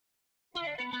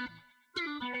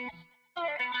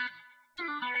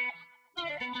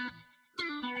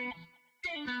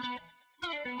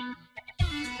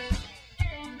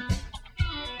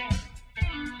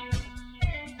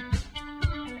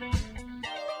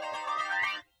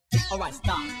Alright,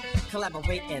 stop,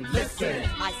 collaborate and listen.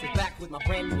 I sit back with my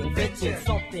brand new invention.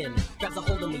 Something grabs a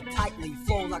hold of me tightly,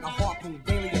 flow like a harpoon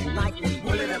daily and nightly.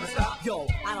 Will it ever stop? Yo,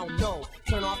 I don't know.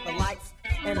 Turn off the lights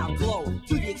and I'll glow.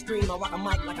 To the extreme, I rock a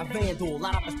mic like a vandal.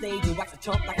 Light up a stage and wax a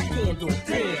chump like a candle.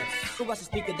 Damn, the rush a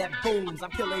speaker that booms.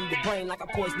 I'm killing your brain like a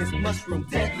poisonous mushroom.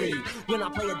 Deadly. When I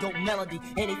play a dope melody,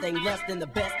 anything less than the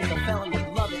best is a felony.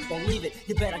 Love it or leave it.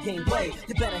 You better gain weight.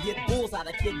 You better hit bullseye.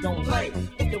 The kid don't play.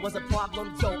 If there was a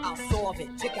problem, yo, I'll solve it.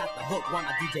 Check out the hook while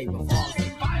my DJ revolves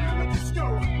it. Fire in the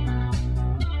disco.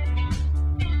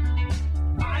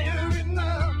 Fire in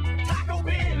the Taco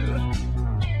Bell.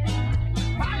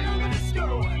 Fire in the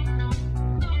disco.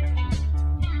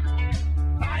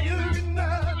 Fire in the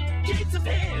gates of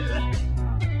hell.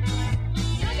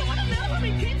 Don't you wanna know how we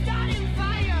keep starting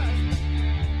fires?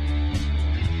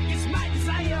 It's my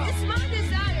desire. It's my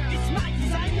desire. It's my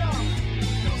desire.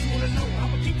 Don't you wanna know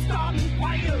how we keep starting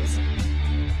fires?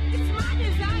 It's my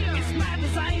desire. It's my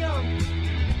desire.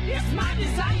 It's my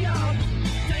desire.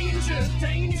 Danger,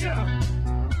 danger.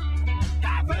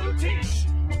 High voltage.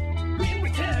 When we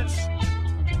touch.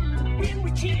 When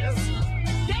we kiss.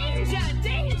 Danger,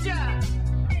 danger.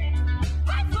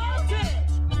 High voltage.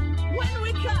 When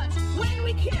we cut, when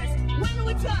we kiss, when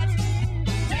we touch.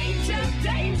 Danger,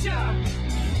 danger.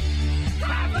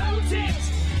 High voltage.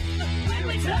 When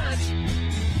we touch.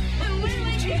 And when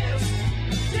we kiss.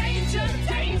 Danger,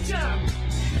 danger.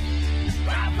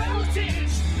 High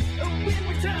voltage. When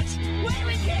we touch. When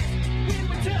we kiss, When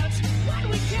we touch. when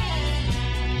we kiss.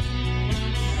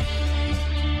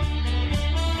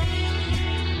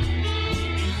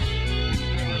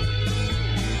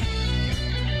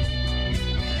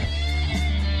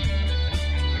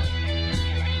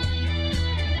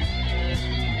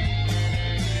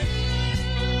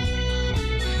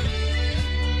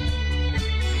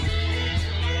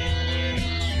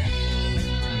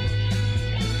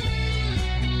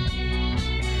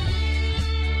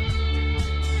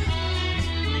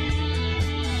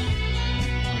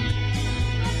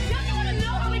 Don't you wanna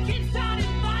know how we keep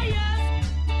starting fires?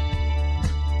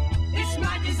 It's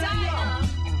my desire.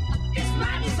 It's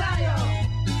my desire.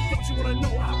 Don't you wanna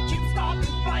know how to keep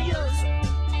starting fires?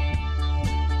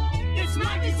 It's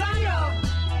my desire.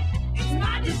 It's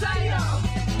my desire.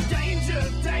 Danger,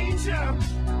 danger.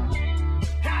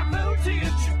 High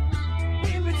voltage.